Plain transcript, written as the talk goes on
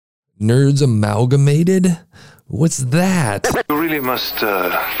Nerds Amalgamated? What's that? You really must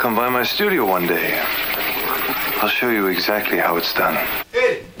come by my studio one day. I'll show you exactly how it's done.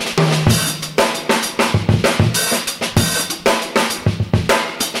 Hey.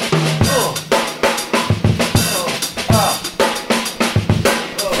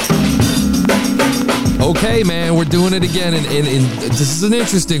 Okay, man, we're doing it again, and this is an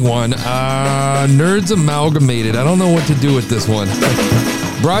interesting one. Nerds Amalgamated. I don't know what to do with this one.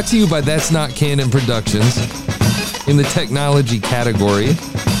 Brought to you by That's Not Canon Productions in the technology category.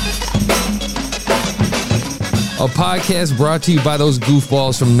 A podcast brought to you by those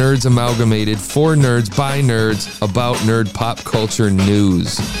goofballs from Nerds Amalgamated, for nerds, by nerds, about nerd pop culture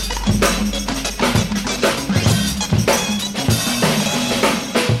news.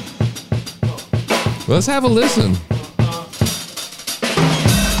 Let's have a listen.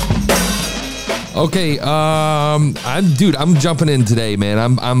 Okay, I'm jumping in today,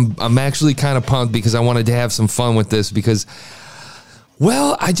 man. I'm actually kind of pumped because I wanted to have some fun with this because,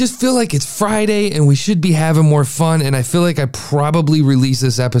 well, I just feel like it's Friday and we should be having more fun, and I feel like I probably released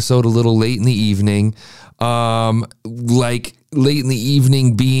this episode a little late in the evening. Like late in the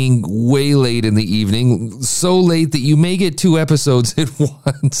evening being way late in the evening, so late that you may get 2 episodes at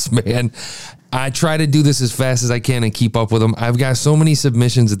once, man. I try to do this as fast as I can and keep up with them. I've got so many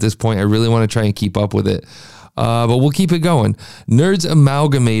submissions at this point. I really want to try and keep up with it. But we'll keep it going. Nerds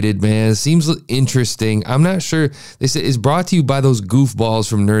Amalgamated, man. It seems interesting. I'm not sure. They say it's brought to you by those goofballs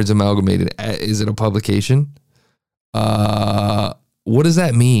from Nerds Amalgamated. Is it a publication? What does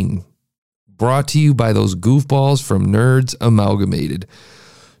that mean? Brought to you by those goofballs from Nerds Amalgamated.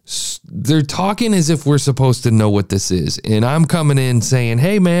 They're talking as if we're supposed to know what this is. And I'm coming in saying,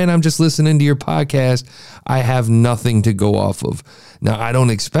 hey, man, I'm just listening to your podcast. I have nothing to go off of. Now, I don't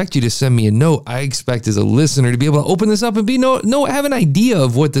expect you to send me a note. I expect as a listener to be able to open this up and have an idea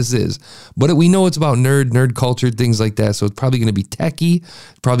of what this is. But we know it's about nerd culture, things like that. So it's probably going to be techie.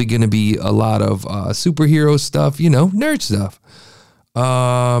 It's probably going to be a lot of superhero stuff, nerd stuff.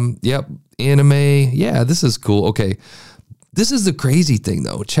 Yep. Anime. Yeah, this is cool. Okay. This is the crazy thing,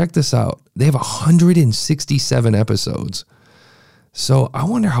 though. Check this out. They have 167 episodes. So I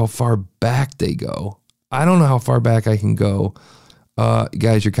wonder how far back they go. I don't know how far back I can go.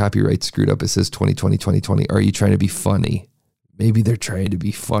 Guys, your copyright's screwed up. It says 2020, 2020. Are you trying to be funny? Maybe they're trying to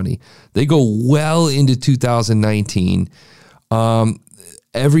be funny. They go well into 2019.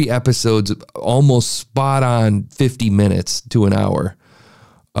 Every episode's almost spot on 50 minutes to an hour.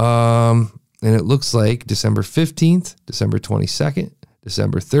 And it looks like December 15th, December 22nd,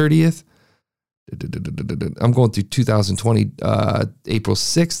 December 30th. I'm going through 2020, April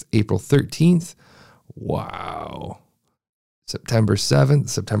 6th, April 13th. Wow. September 7th,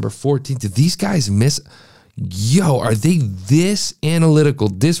 September 14th. Did these guys miss? Yo, are they this analytical,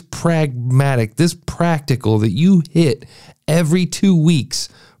 this pragmatic, this practical that you hit every 2 weeks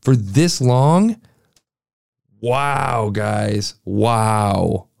for this long? Wow, guys.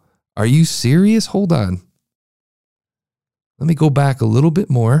 Wow. Are you serious? Hold on. Let me go back a little bit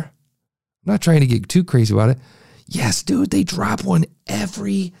more. I'm not trying to get too crazy about it. Yes, dude, they drop one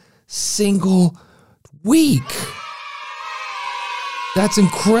every single week. That's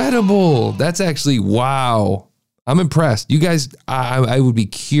incredible. That's actually, wow. I'm impressed. You guys, I would be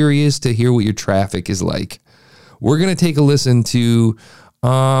curious to hear what your traffic is like. We're going to take a listen to,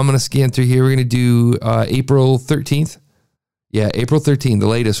 I'm going to scan through here. We're going to do April 13th. Yeah, April 13th, the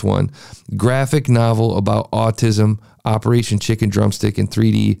latest one. Graphic novel about autism, Operation Chicken Drumstick, and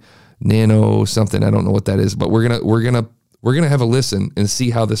 3D Nano something. I don't know what that is, but we're gonna have a listen and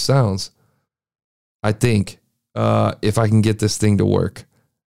see how this sounds. I think if I can get this thing to work.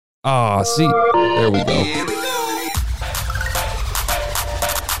 See, there we go.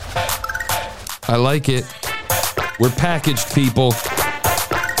 I like it. We're packaged, people.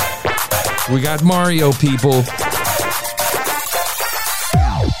 We got Mario, people.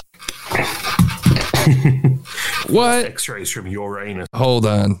 What? X-rays from Uranus. Hold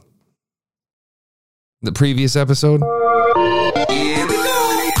on. The previous episode?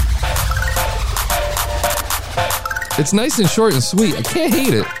 It's nice and short and sweet. I can't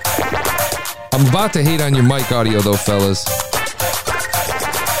hate it. I'm about to hate on your mic audio, though, fellas.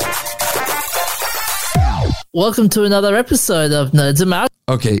 Welcome to another episode of Nerds Amalgamated.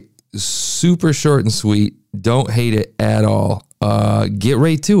 Okay, super short and sweet. Don't hate it at all. Get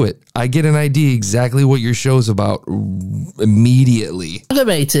right to it. I get an idea exactly what your show's about immediately.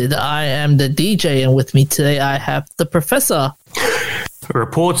 I am the DJ, and with me today I have the professor.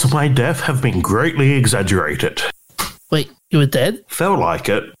 Reports of my death have been greatly exaggerated. Wait, you were dead? Felt like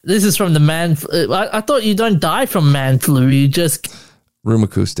it. This is from the man. I thought you don't die from man flu. You just Room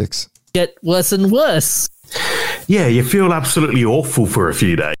acoustics. Get worse and worse. Yeah, you feel absolutely awful for a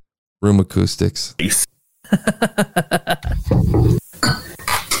few days. Room acoustics.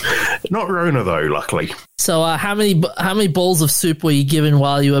 Not Rona though, luckily. So, how many bowls of soup were you given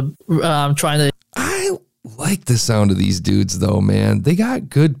while you were trying to? I like the sound of these dudes, though, man. They got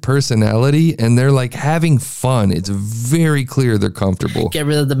good personality, and they're like having fun. It's very clear they're comfortable. Get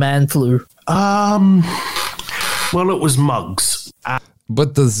rid of the man flu. Well, it was mugs.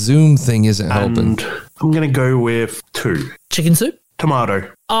 But the Zoom thing isn't helping. And I'm going to go with 2. Chicken soup. Tomato.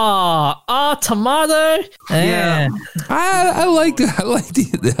 Tomato. Yeah. I like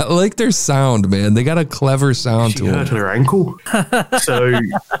their sound, man. They got a clever sound She to hurt them. her ankle. So,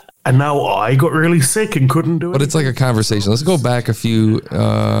 and now I got really sick and couldn't do it. But it's like a conversation. Let's go back a few.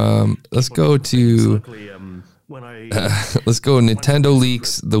 Let's go to. When I Let's go Nintendo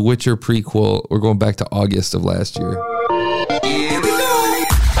leaks The Witcher prequel. We're going back to August of last year.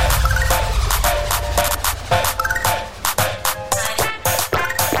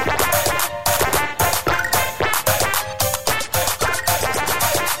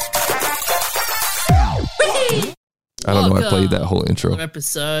 I don't know. I played that whole intro. Another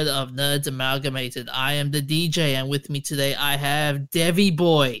episode of Nerds Amalgamated. I am the DJ, and with me today I have Devi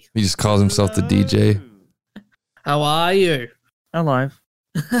Boy. He just calls himself the DJ. How are you? Alive.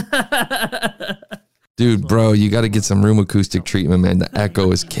 Dude, bro, you got to get some room acoustic treatment, man. The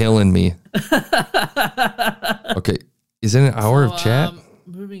echo is killing me. Okay. Is it an hour of chat?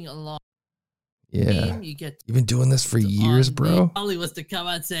 Moving along. Yeah. You get You've been doing this for years, bro? Ollie was to come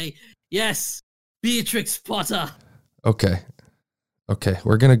out and say, yes, Beatrix Potter. Okay.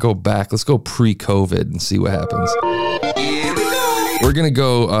 We're going to go back. Let's go pre-COVID and see what happens. We're going to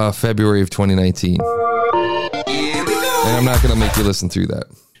go February of 2019. And I'm not going to make you listen through that.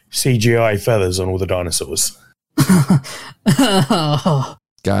 CGI feathers on all the dinosaurs.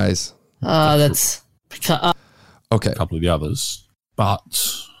 Guys. That's... Okay. A couple of the others. But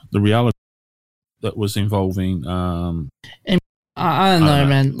the reality that was involving... I don't know,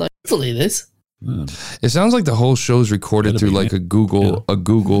 man. Like, hopefully this. It sounds like the whole show's recorded through like a Google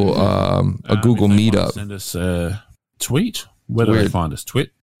meetup. Send us a tweet. Where do they find us? Tweet.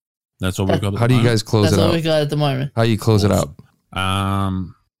 That's all we've got. How do you guys close it That's all out? we got at the moment. How you close it out?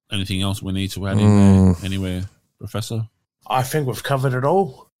 Anything else we need to add in there? Anywhere, Professor? I think we've covered it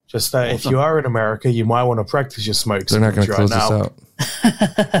all. Just if you are in America, you might want to practice your smoke. They're not going to close this out.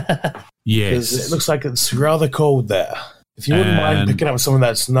 Yes. It looks like it's rather cold there. If you wouldn't mind picking up some of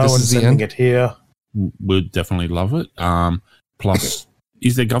that snow and sending it here. We'd definitely love it. Plus,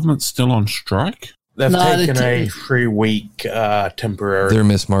 is their government still on strike? They've taken a 3-week temporary. They're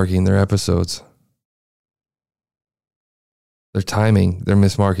mismarking their episodes. They're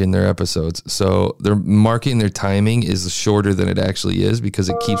mismarking their episodes. So they're marking their timing is shorter than it actually is because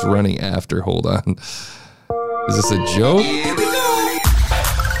it keeps running after. Hold on. Is this a joke?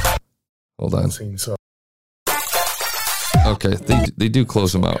 Hold on. Okay, they do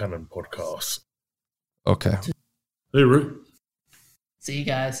close them out. Canon podcast. Okay. Hey, Root. See you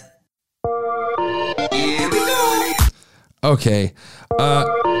guys. Okay.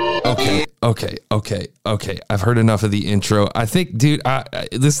 Okay. I've heard enough of the intro. I think, dude,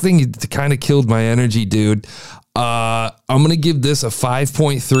 this thing kind of killed my energy, dude. I'm going to give this a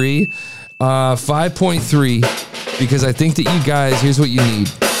 5.3. 5.3 because I think that you guys, here's what you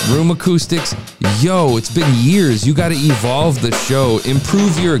need. Room acoustics. Yo, it's been years. You got to evolve the show.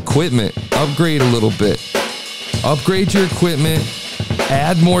 Improve your equipment. Upgrade a little bit. Upgrade your equipment.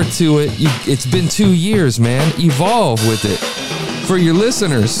 Add more to it. It's been 2 years, man. Evolve with it. For your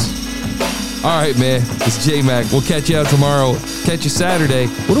listeners. All right, man. It's J-Mac. We'll catch you out tomorrow. Catch you Saturday.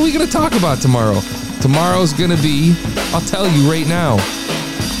 What are we going to talk about tomorrow? Tomorrow's going to be, I'll tell you right now.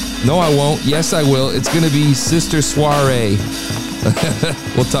 No, I won't. Yes, I will. It's going to be Sister Soiree.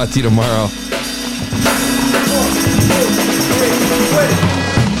 We'll talk to you tomorrow.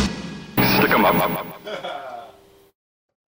 Stick 'em up.